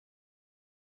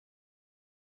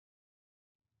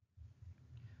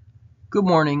Good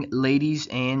morning, ladies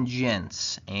and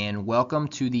gents, and welcome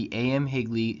to the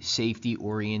AMHigley Safety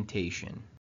Orientation.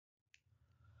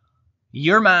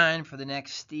 You're mine for the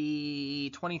next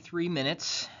 23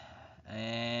 minutes,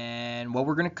 and what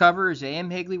we're going to cover is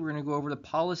AMHigley. We're going to go over the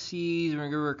policies, we're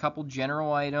going to go over a couple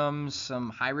general items,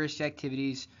 some high-risk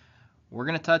activities. We're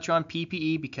going to touch on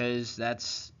PPE because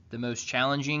that's the most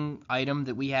challenging item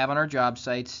that we have on our job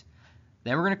sites.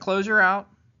 Then we're going to close her out.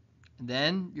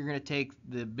 Then you're going to take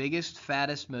the biggest,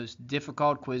 fattest, most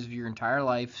difficult quiz of your entire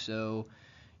life, so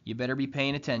you better be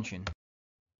paying attention.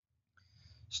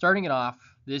 Starting it off,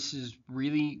 this is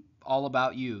really all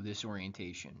about you, this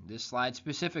orientation. This slide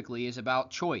specifically is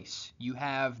about choice. You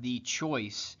have the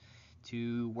choice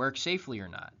to work safely or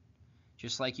not.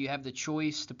 Just like you have the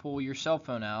choice to pull your cell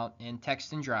phone out and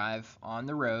text and drive on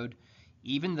the road,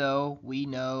 even though we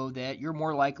know that you're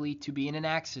more likely to be in an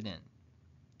accident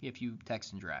if you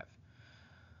text and drive.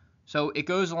 So it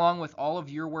goes along with all of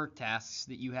your work tasks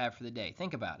that you have for the day.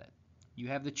 Think about it. You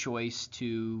have the choice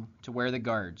to wear the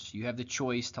guards. You have the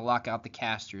choice to lock out the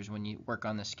casters when you work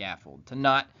on the scaffold, to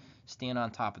not stand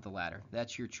on top of the ladder.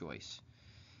 That's your choice.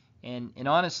 And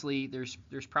honestly, there's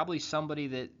probably somebody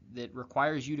that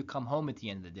requires you to come home at the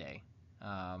end of the day.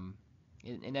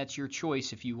 And that's your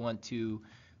choice if you want to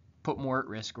put more at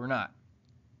risk or not.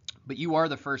 But you are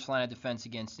the first line of defense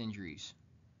against injuries.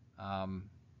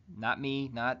 Not me,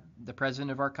 not the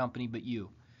president of our company, but you.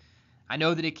 I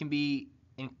know that it can be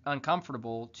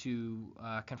uncomfortable to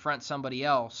confront somebody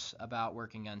else about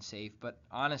working unsafe, but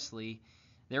honestly,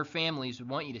 their families would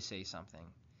want you to say something.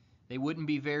 They wouldn't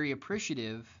be very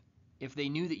appreciative if they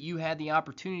knew that you had the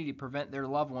opportunity to prevent their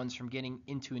loved ones from getting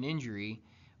into an injury,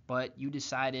 but you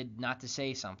decided not to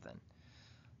say something.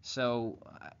 So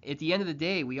at the end of the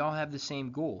day, we all have the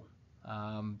same goal.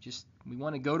 We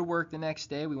want to go to work the next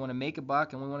day, we want to make a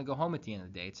buck, and we want to go home at the end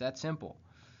of the day. It's that simple.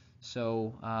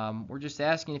 So we're just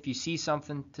asking if you see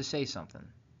something to say something.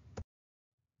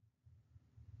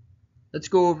 Let's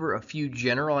go over a few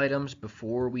general items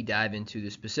before we dive into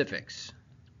the specifics.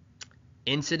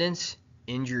 Incidents,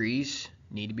 injuries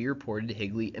need to be reported to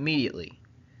Higley immediately.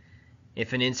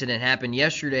 If an incident happened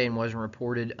yesterday and wasn't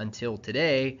reported until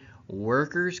today,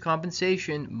 workers'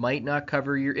 compensation might not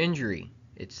cover your injury.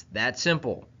 It's that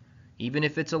simple. Even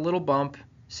if it's a little bump,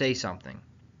 say something.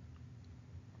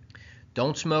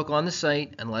 Don't smoke on the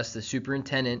site unless the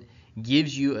superintendent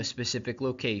gives you a specific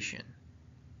location.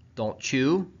 Don't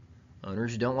chew.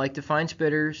 Owners don't like to find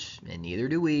spitters, and neither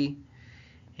do we.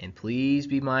 And please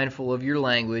be mindful of your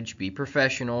language. Be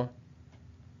professional.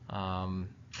 And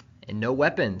no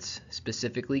weapons,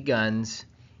 specifically guns,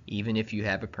 even if you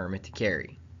have a permit to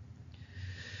carry.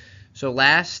 So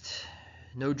last,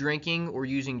 no drinking or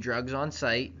using drugs on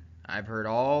site. I've heard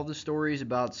all the stories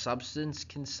about substance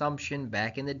consumption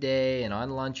back in the day and on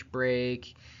lunch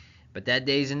break, but that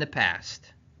day's in the past.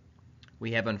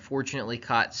 We have unfortunately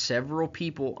caught several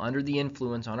people under the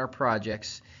influence on our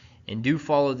projects and do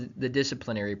follow the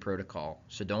disciplinary protocol,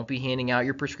 so don't be handing out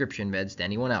your prescription meds to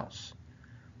anyone else.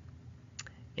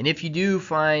 And if you do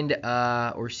find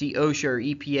or see OSHA or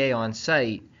EPA on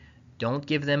site, don't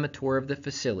give them a tour of the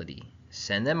facility.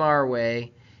 Send them our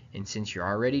way, and since you're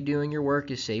already doing your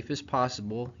work as safe as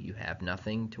possible, you have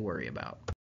nothing to worry about.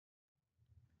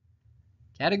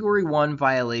 Category 1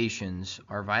 violations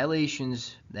are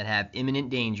violations that have imminent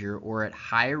danger or at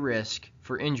high risk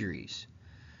for injuries.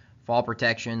 Fall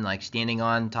protection, like standing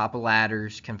on top of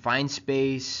ladders, confined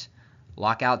space,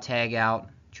 lockout, tagout,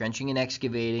 trenching and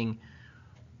excavating,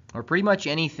 or pretty much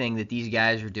anything that these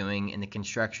guys are doing in the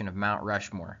construction of Mount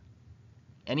Rushmore.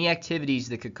 Any activities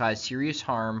that could cause serious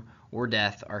harm or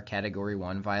death are Category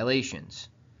 1 violations.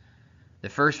 The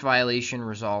first violation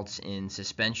results in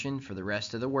suspension for the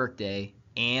rest of the workday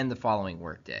and the following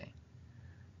workday.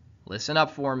 Listen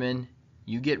up, foreman.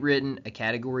 You get written a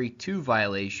Category 2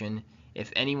 violation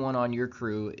if anyone on your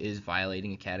crew is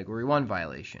violating a Category 1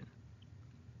 violation.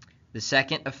 The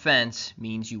second offense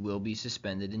means you will be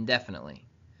suspended indefinitely.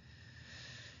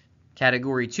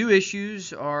 Category 2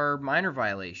 issues are minor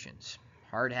violations.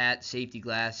 Hard hat, safety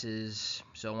glasses,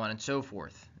 so on and so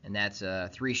forth. And that's a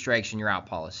 3 strikes and you're out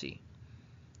policy.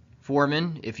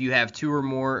 Foreman, if you have 2 or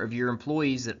more of your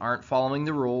employees that aren't following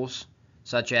the rules,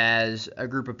 such as a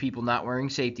group of people not wearing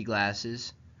safety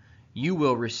glasses, you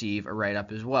will receive a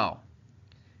write-up as well.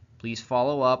 Please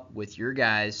follow up with your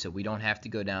guys so we don't have to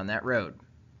go down that road.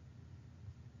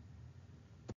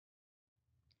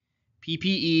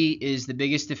 PPE is the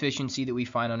biggest deficiency that we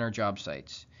find on our job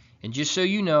sites. And just so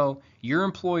you know, your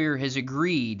employer has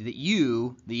agreed that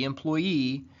you, the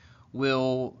employee,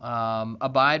 will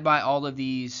abide by all of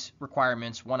these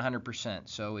requirements 100%.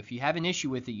 So if you have an issue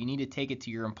with it, you need to take it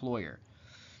to your employer.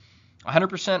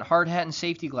 100% hard hat and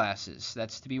safety glasses.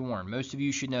 That's to be worn. Most of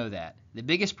you should know that. The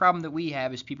biggest problem that we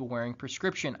have is people wearing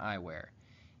prescription eyewear.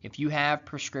 If you have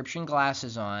prescription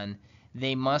glasses on,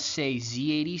 they must say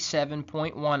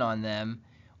Z87.1 on them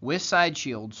with side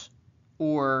shields,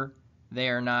 or they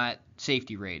are not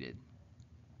safety rated.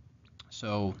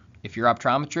 So if your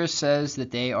optometrist says that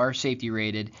they are safety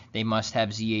rated, they must have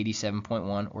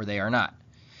Z87.1 or they are not.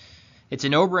 It's a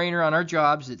no-brainer on our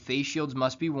jobs that face shields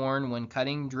must be worn when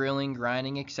cutting, drilling,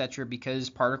 grinding, etc. because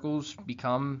particles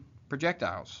become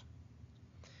projectiles.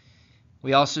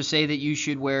 We also say that you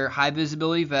should wear high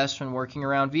visibility vests when working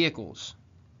around vehicles.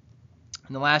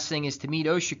 And the last thing is, to meet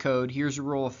OSHA code, here's a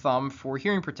rule of thumb for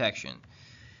hearing protection.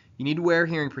 You need to wear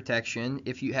hearing protection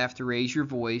if you have to raise your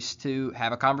voice to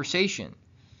have a conversation.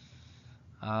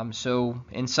 So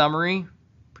in summary,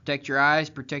 protect your eyes,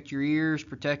 protect your ears,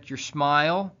 protect your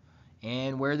smile,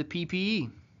 and wear the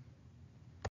PPE.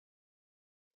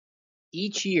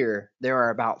 Each year, there are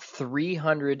about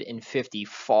 350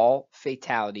 fall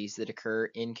fatalities that occur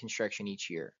in construction each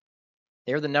year.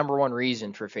 They're the number one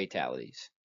reason for fatalities.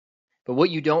 But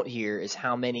what you don't hear is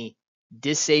how many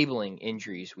disabling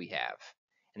injuries we have.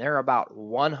 And there are about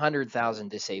 100,000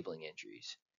 disabling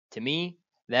injuries. To me,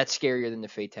 that's scarier than the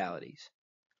fatalities.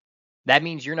 That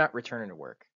means you're not returning to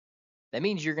work. That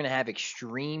means you're going to have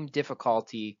extreme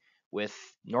difficulty with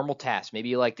normal tasks. Maybe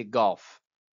you like to golf.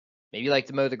 Maybe you like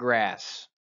to mow the grass,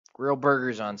 grill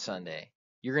burgers on Sunday.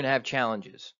 You're going to have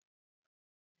challenges.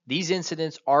 These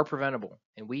incidents are preventable,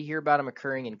 and we hear about them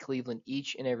occurring in Cleveland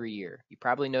each and every year. You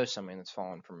probably know someone that's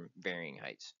fallen from varying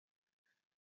heights.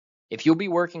 If you'll be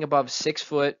working above 6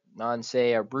 foot on,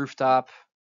 say, a rooftop,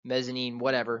 mezzanine,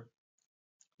 whatever,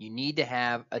 you need to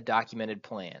have a documented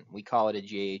plan. We call it a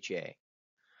JHA.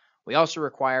 We also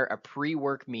require a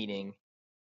pre-work meeting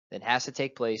that has to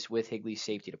take place with Higley's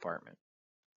safety department.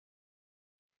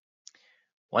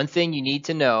 One thing you need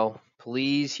to know,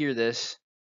 please hear this,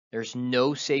 there's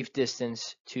no safe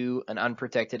distance to an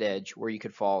unprotected edge where you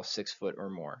could fall 6 foot or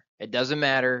more. It doesn't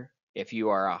matter if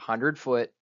you are 100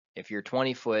 foot, if you're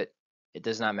 20 foot, it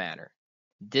does not matter.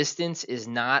 Distance is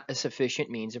not a sufficient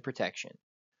means of protection.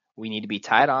 We need to be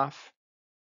tied off,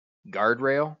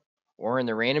 guardrail, or in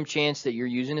the random chance that you're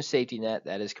using a safety net,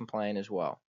 that is compliant as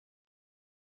well.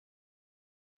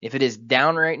 If it is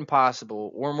downright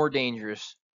impossible or more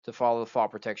dangerous to follow the fall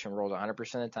protection rules 100%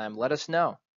 of the time, let us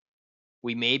know.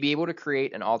 We may be able to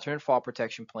create an alternate fall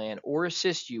protection plan or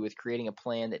assist you with creating a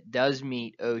plan that does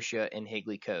meet OSHA and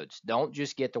Higley codes. Don't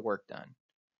just get the work done.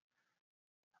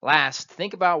 Last,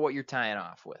 think about what you're tying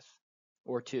off with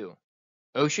or to.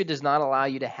 OSHA does not allow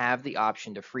you to have the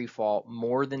option to free fall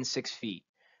more than 6 feet,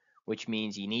 which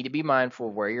means you need to be mindful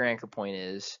of where your anchor point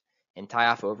is and tie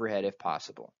off overhead if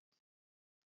possible.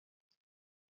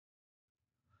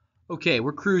 Okay,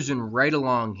 we're cruising right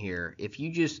along here. If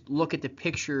you just look at the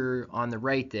picture on the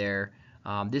right there,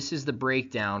 this is the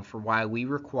breakdown for why we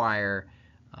require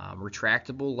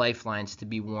retractable lifelines to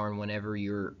be worn whenever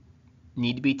you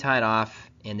need to be tied off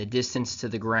and the distance to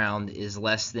the ground is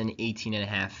less than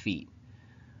 18.5 feet.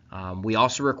 We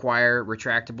also require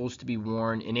retractables to be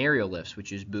worn in aerial lifts,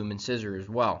 which is boom and scissor as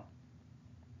well.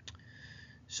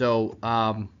 So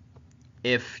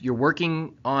if you're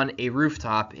working on a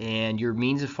rooftop and your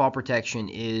means of fall protection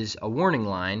is a warning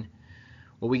line,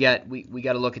 well, we got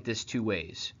to look at this two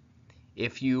ways.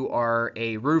 If you are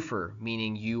a roofer,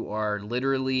 meaning you are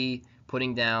literally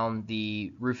putting down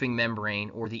the roofing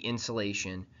membrane or the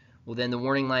insulation, well, then the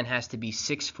warning line has to be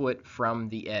 6 foot from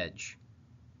the edge.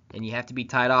 And you have to be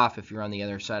tied off if you're on the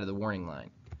other side of the warning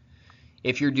line.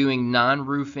 If you're doing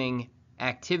non-roofing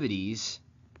activities,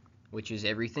 which is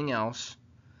everything else,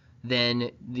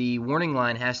 then the warning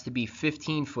line has to be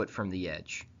 15 foot from the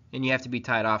edge. And you have to be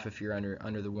tied off if you're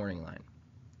under the warning line.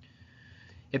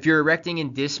 If you're erecting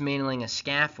and dismantling a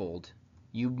scaffold,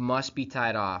 you must be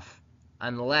tied off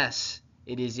unless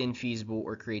it is infeasible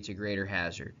or creates a greater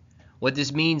hazard. What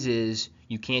this means is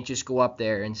you can't just go up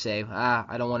there and say,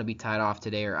 I don't want to be tied off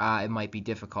today, or it might be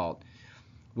difficult.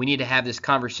 We need to have this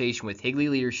conversation with Higley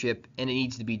leadership, and it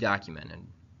needs to be documented.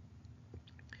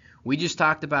 We just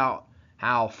talked about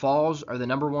how falls are the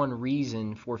number one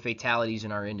reason for fatalities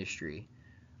in our industry.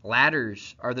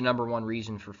 Ladders are the number one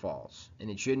reason for falls,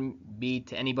 and it shouldn't be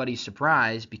to anybody's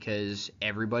surprise because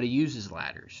everybody uses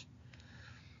ladders.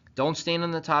 Don't stand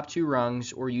on the top 2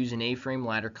 rungs or use an A-frame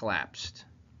ladder collapsed.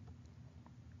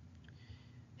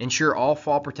 Ensure all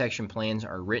fall protection plans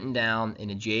are written down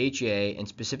in a JHA and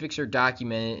specifics are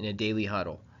documented in a daily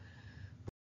huddle.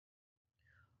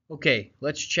 Okay,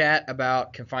 let's chat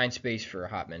about confined space for a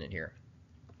hot minute here.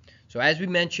 So as we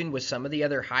mentioned with some of the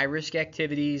other high-risk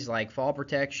activities like fall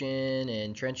protection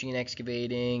and trenching and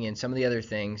excavating and some of the other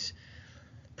things,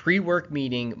 pre-work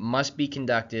meeting must be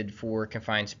conducted for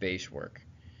confined space work.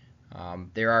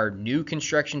 There are new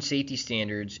construction safety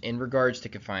standards in regards to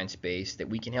confined space that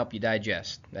we can help you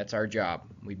digest. That's our job.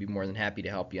 We'd be more than happy to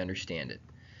help you understand it.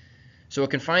 So a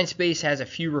confined space has a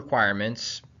few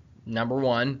requirements. Number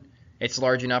one, it's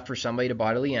large enough for somebody to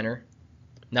bodily enter.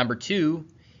 Number two,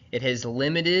 it has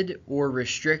limited or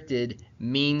restricted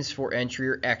means for entry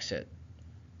or exit.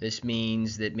 This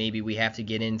means that maybe we have to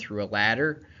get in through a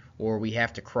ladder or we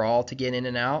have to crawl to get in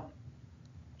and out.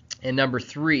 And number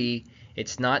three,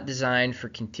 it's not designed for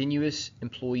continuous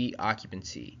employee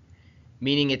occupancy,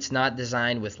 meaning it's not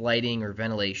designed with lighting or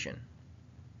ventilation.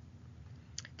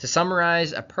 To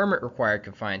summarize a permit required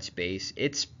confined space,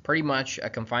 it's pretty much a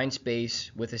confined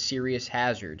space with a serious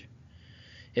hazard.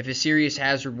 If a serious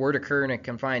hazard were to occur in a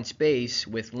confined space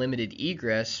with limited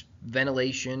egress,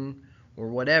 ventilation, or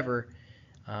whatever,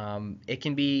 it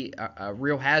can be a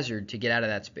real hazard to get out of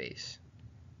that space.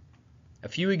 A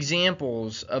few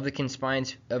examples of the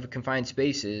confined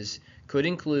spaces could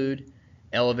include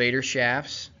elevator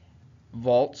shafts,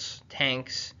 vaults,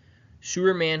 tanks,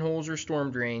 sewer manholes or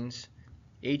storm drains,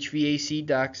 HVAC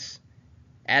ducts,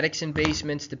 attics and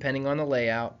basements depending on the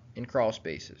layout, and crawl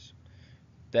spaces.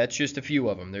 That's just a few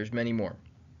of them. There's many more.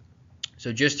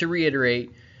 So just to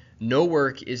reiterate, no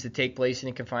work is to take place in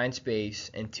a confined space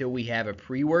until we have a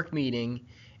pre-work meeting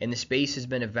and the space has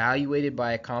been evaluated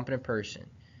by a competent person.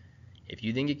 If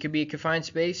you think it could be a confined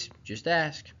space, just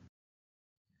ask.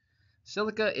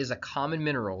 Silica is a common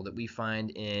mineral that we find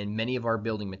in many of our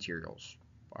building materials.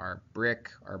 Our brick,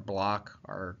 our block,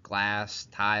 our glass,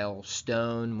 tile,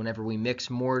 stone, whenever we mix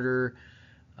mortar,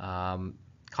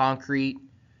 concrete.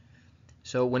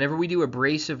 So whenever we do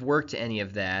abrasive work to any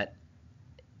of that,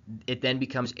 it then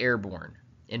becomes airborne,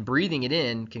 and breathing it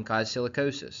in can cause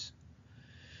silicosis.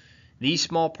 These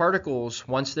small particles,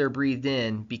 once they're breathed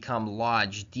in, become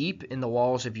lodged deep in the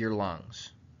walls of your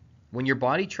lungs. When your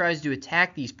body tries to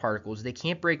attack these particles, they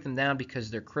can't break them down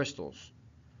because they're crystals.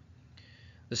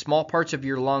 The small parts of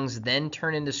your lungs then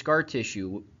turn into scar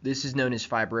tissue. This is known as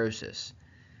fibrosis.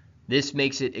 This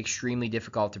makes it extremely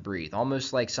difficult to breathe,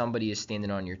 almost like somebody is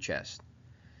standing on your chest.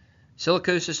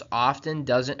 Silicosis often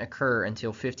doesn't occur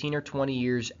until 15 or 20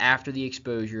 years after the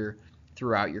exposure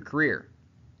throughout your career.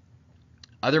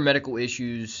 Other medical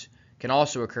issues can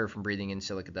also occur from breathing in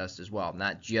silica dust as well,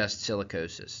 not just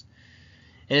silicosis.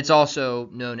 And it's also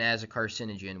known as a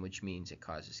carcinogen, which means it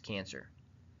causes cancer.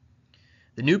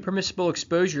 The new permissible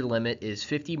exposure limit is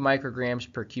 50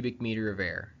 micrograms per cubic meter of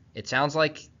air. It sounds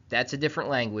like that's a different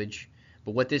language,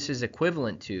 but what this is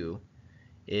equivalent to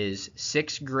is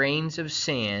 6 grains of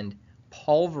sand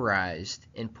pulverized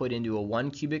and put into a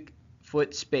 1 cubic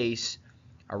foot space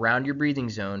around your breathing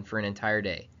zone for an entire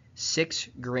day. 6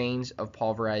 grains of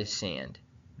pulverized sand.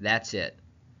 That's it.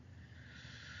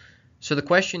 So the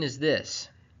question is this: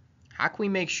 how can we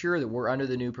make sure that we're under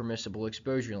the new permissible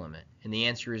exposure limit? And the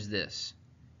answer is this: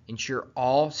 ensure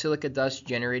all silica dust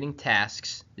generating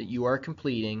tasks that you are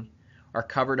completing are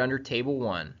covered under Table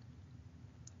 1,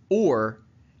 or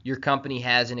your company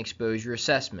has an exposure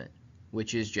assessment,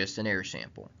 which is just an air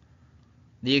sample.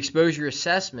 The exposure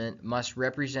assessment must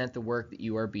represent the work that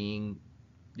you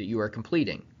are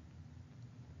completing.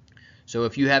 So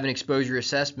if you have an exposure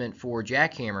assessment for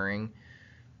jackhammering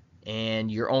and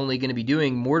you're only going to be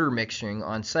doing mortar mixing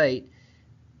on site,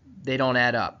 they don't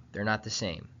add up. They're not the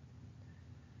same.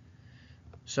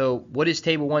 So what is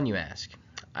Table 1, you ask?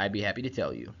 I'd be happy to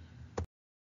tell you.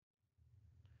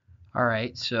 All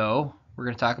right, so we're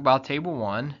going to talk about Table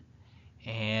 1.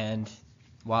 And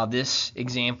while this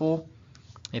example,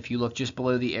 if you look just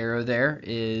below the arrow there,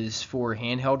 is for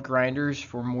handheld grinders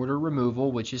for mortar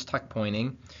removal, which is tuck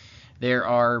pointing, there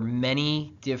are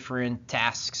many different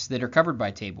tasks that are covered by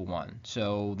Table 1.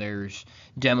 So there's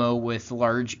demo with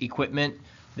large equipment.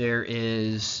 There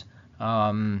is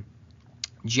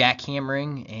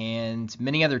jackhammering and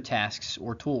many other tasks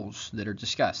or tools that are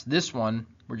discussed. This one,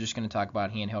 we're just going to talk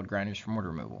about handheld grinders for mortar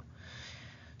removal.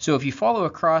 So if you follow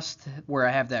across where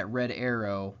I have that red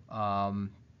arrow,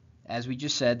 as we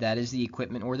just said, that is the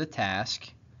equipment or the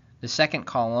task. The second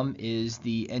column is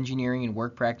the engineering and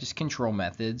work practice control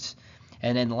methods.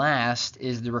 And then last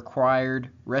is the required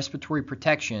respiratory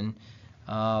protection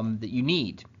that you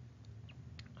need.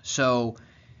 So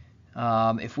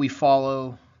if we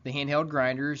follow the handheld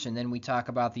grinders and then we talk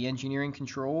about the engineering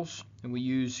controls, and we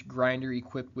use grinder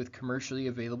equipped with commercially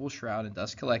available shroud and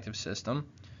dust collective system.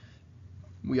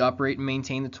 We operate and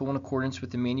maintain the tool in accordance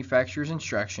with the manufacturer's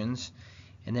instructions.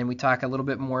 And then we talk a little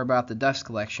bit more about the dust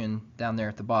collection down there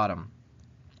at the bottom.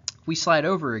 If we slide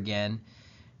over again,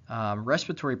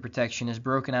 respiratory protection is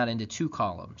broken out into two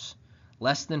columns: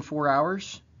 less than 4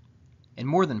 hours and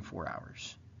more than 4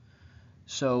 hours.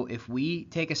 So if we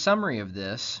take a summary of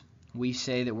this, we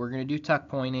say that we're going to do tuck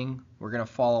pointing, we're going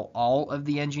to follow all of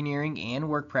the engineering and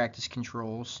work practice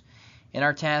controls, and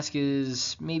our task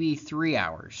is maybe 3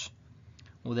 hours.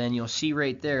 Well, then you'll see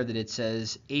right there that it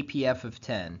says APF of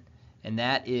 10, and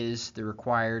that is the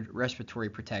required respiratory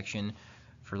protection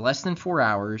for less than 4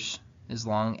 hours as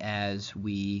long as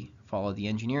we follow the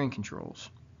engineering controls.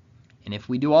 And if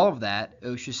we do all of that,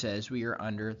 OSHA says we are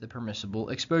under the permissible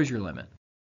exposure limit.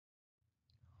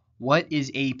 What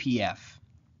is APF?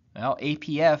 Well,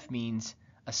 APF means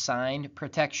assigned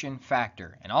protection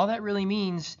factor, and all that really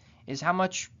means is how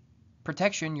much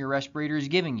protection your respirator is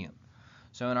giving you.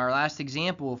 So in our last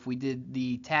example, if we did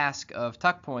the task of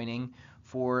tuck pointing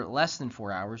for less than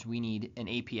 4 hours, we need an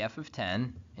APF of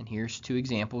 10, and here's two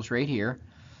examples right here.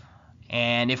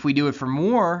 And if we do it for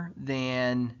more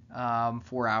than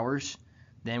 4 hours,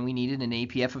 then we needed an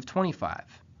APF of 25.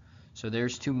 So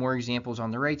there's two more examples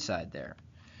on the right side there.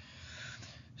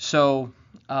 So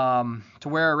to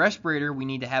wear a respirator, we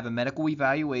need to have a medical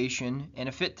evaluation and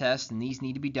a fit test, and these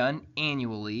need to be done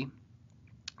annually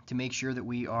to make sure that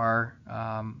we are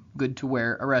good to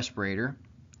wear a respirator.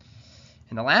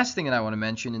 And the last thing that I want to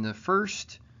mention in the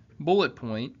first bullet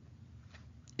point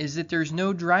is that there's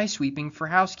no dry sweeping for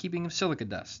housekeeping of silica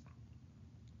dust.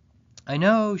 I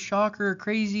know, shocker,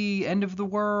 crazy, end of the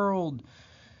world.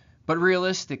 But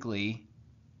realistically,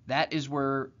 that is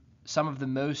where some of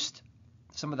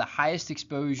the highest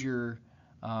exposure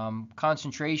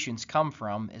concentrations come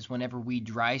from, is whenever we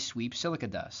dry sweep silica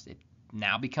dust. It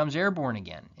now becomes airborne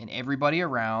again, and everybody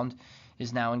around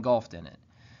is now engulfed in it.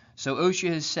 So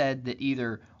OSHA has said that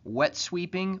either wet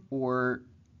sweeping or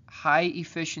high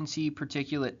efficiency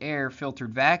particulate air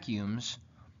filtered vacuums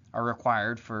are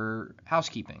required for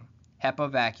housekeeping, HEPA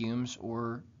vacuums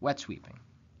or wet sweeping.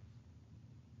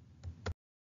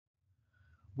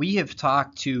 We have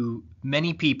talked to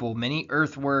many people, many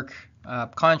earthwork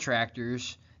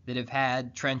contractors that have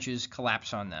had trenches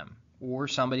collapse on them, or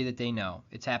somebody that they know.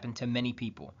 It's happened to many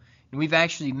people. And we've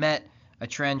actually met a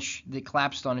trench that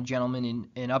collapsed on a gentleman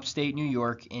in upstate New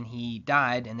York, and he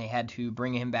died, and they had to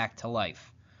bring him back to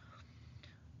life.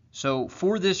 So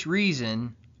for this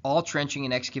reason, all trenching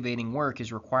and excavating work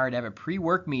is required to have a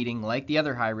pre-work meeting like the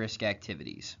other high-risk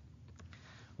activities.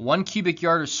 1 cubic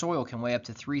yard of soil can weigh up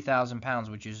to 3,000 pounds,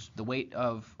 which is the weight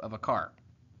of a car.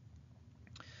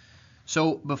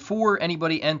 So before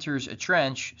anybody enters a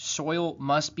trench, soil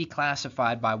must be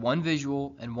classified by one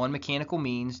visual and one mechanical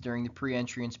means during the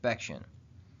pre-entry inspection.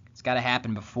 It's got to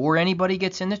happen before anybody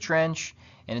gets in the trench,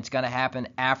 and it's got to happen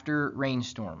after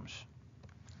rainstorms.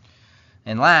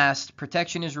 And last,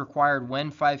 protection is required when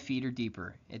 5 feet or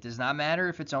deeper. It does not matter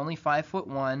if it's only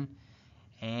 5'1",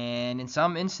 and in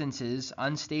some instances,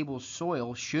 unstable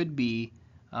soil should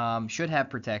have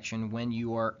protection when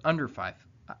you are under 5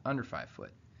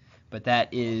 foot. But that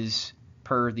is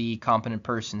per the competent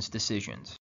person's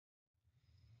decisions.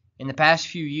 In the past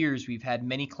few years, we've had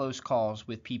many close calls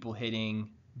with people hitting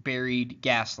buried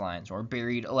gas lines or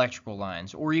buried electrical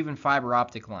lines or even fiber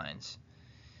optic lines.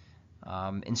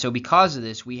 And so because of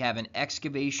this, we have an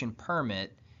excavation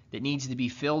permit that needs to be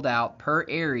filled out per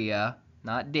area,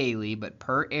 not daily, but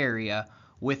per area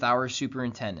with our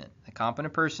superintendent. The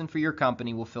competent person for your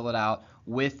company will fill it out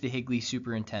with the Higley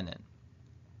superintendent.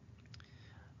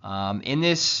 In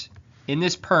this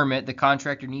permit, the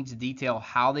contractor needs to detail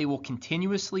how they will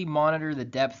continuously monitor the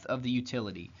depth of the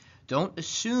utility. Don't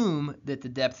assume that the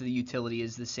depth of the utility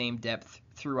is the same depth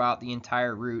throughout the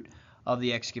entire route of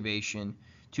the excavation.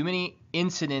 Too many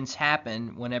incidents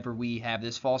happen whenever we have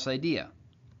this false idea.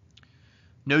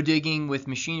 No digging with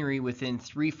machinery within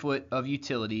 3 foot of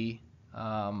utility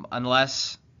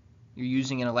unless you're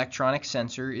using an electronic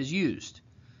sensor is used.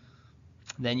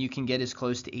 Then you can get as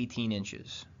close to 18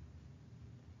 inches.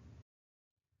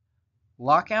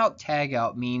 Lockout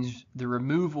tagout means the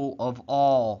removal of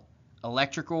all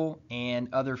electrical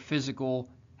and other physical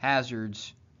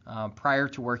hazards prior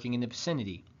to working in the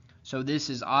vicinity. So this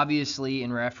is obviously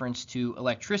in reference to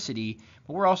electricity,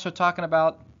 but we're also talking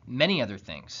about many other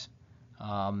things,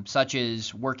 such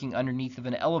as working underneath of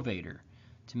an elevator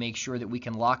to make sure that we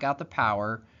can lock out the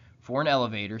power for an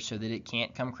elevator so that it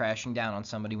can't come crashing down on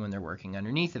somebody when they're working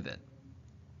underneath of it.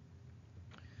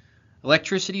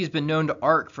 Electricity has been known to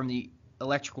arc from the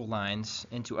electrical lines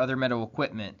into other metal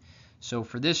equipment. So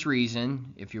for this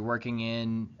reason, if you're working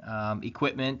in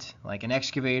equipment like an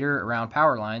excavator around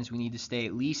power lines, we need to stay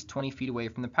at least 20 feet away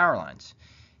from the power lines.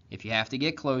 If you have to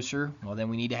get closer, well, then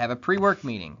we need to have a pre-work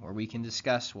meeting where we can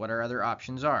discuss what our other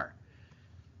options are.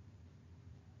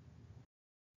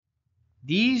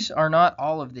 These are not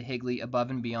all of the Higley above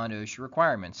and beyond OSHA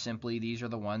requirements. Simply, these are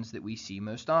the ones that we see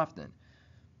most often.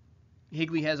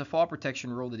 Higley has a fall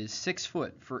protection rule that is 6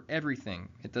 foot for everything.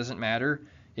 It doesn't matter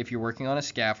if you're working on a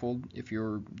scaffold, if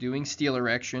you're doing steel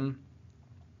erection,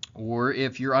 or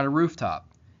if you're on a rooftop.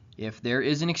 If there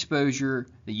is an exposure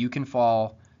that you can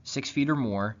fall 6 feet or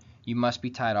more, you must be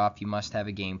tied off. You must have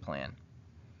a game plan.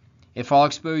 If fall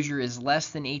exposure is less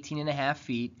than 18.5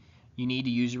 feet, you need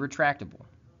to use a retractable.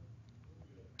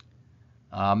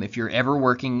 If you're ever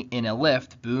working in a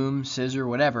lift, boom, scissor,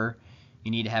 whatever,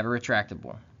 you need to have a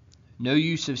retractable. No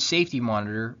use of safety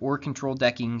monitor or control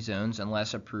decking zones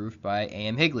unless approved by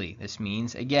AMHigley. This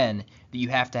means, again, that you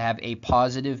have to have a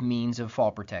positive means of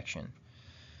fall protection.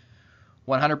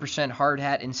 100% hard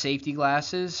hat and safety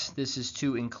glasses. This is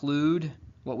to include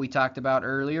what we talked about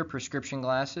earlier, prescription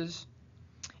glasses.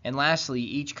 And lastly,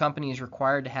 each company is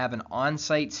required to have an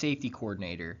on-site safety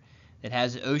coordinator that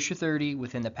has OSHA 30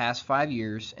 within the past 5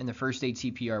 years and the first aid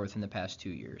CPR within the past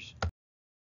 2 years.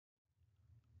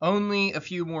 Only a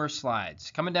few more slides.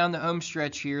 Coming down the home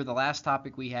stretch here, the last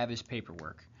topic we have is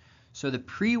paperwork. So the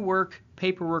pre-work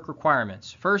paperwork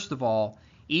requirements. First of all,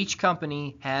 each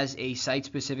company has a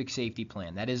site-specific safety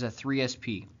plan. That is a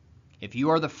 3SP. If you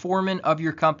are the foreman of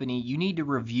your company, you need to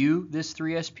review this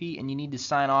 3SP and you need to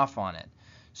sign off on it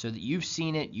so that you've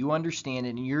seen it, you understand it,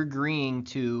 and you're agreeing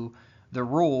to the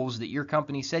rules that your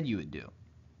company said you would do.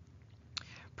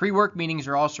 Pre-work meetings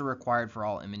are also required for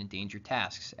all imminent danger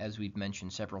tasks, as we've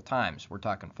mentioned several times. We're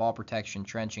talking fall protection,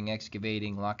 trenching,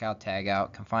 excavating, lockout,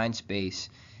 tagout, confined space,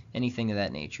 anything of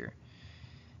that nature.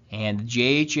 And the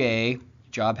JHA,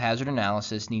 Job Hazard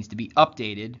Analysis, needs to be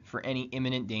updated for any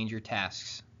imminent danger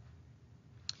tasks.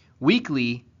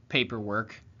 Weekly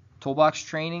paperwork, toolbox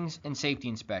trainings, and safety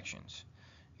inspections.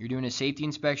 You're doing a safety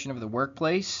inspection of the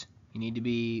workplace. You need to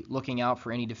be looking out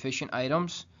for any deficient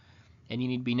items, and you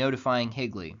need to be notifying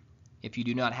Higley. If you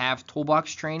do not have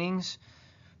toolbox trainings,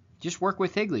 just work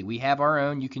with Higley. We have our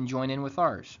own. You can join in with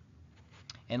ours.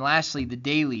 And lastly, the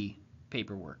daily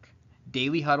paperwork.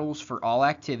 Daily huddles for all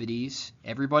activities.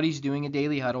 Everybody's doing a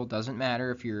daily huddle. Doesn't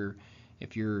matter if you're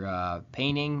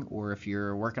painting or if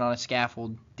you're working on a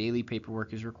scaffold. Daily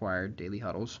paperwork is required. Daily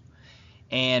huddles.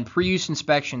 And pre-use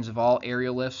inspections of all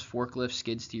aerial lifts, forklifts,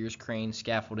 skid steers, cranes,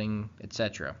 scaffolding,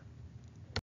 etc.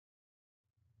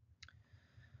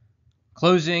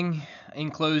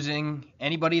 In closing,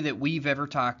 anybody that we've ever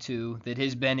talked to that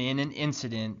has been in an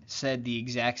incident said the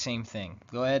exact same thing.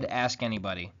 Go ahead, ask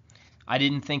anybody. I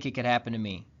didn't think it could happen to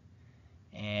me.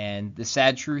 And the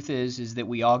sad truth is that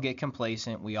we all get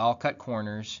complacent, we all cut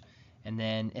corners, and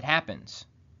then it happens.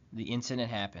 The incident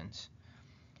happens.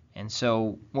 And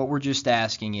so what we're just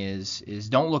asking is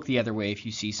don't look the other way if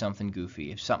you see something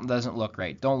goofy. If something doesn't look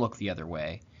right, don't look the other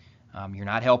way. You're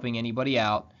not helping anybody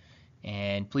out.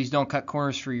 And please don't cut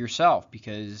corners for yourself,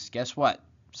 because guess what?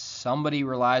 Somebody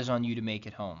relies on you to make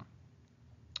it home.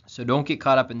 So don't get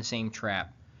caught up in the same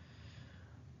trap.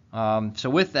 So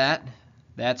with that,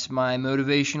 that's my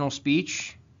motivational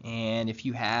speech. And if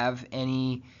you have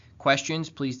any questions,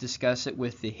 please discuss it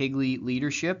with the Higley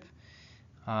leadership.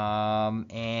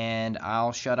 And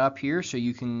I'll shut up here so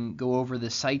you can go over the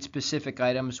site-specific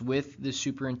items with the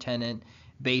superintendent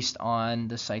based on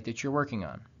the site that you're working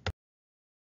on.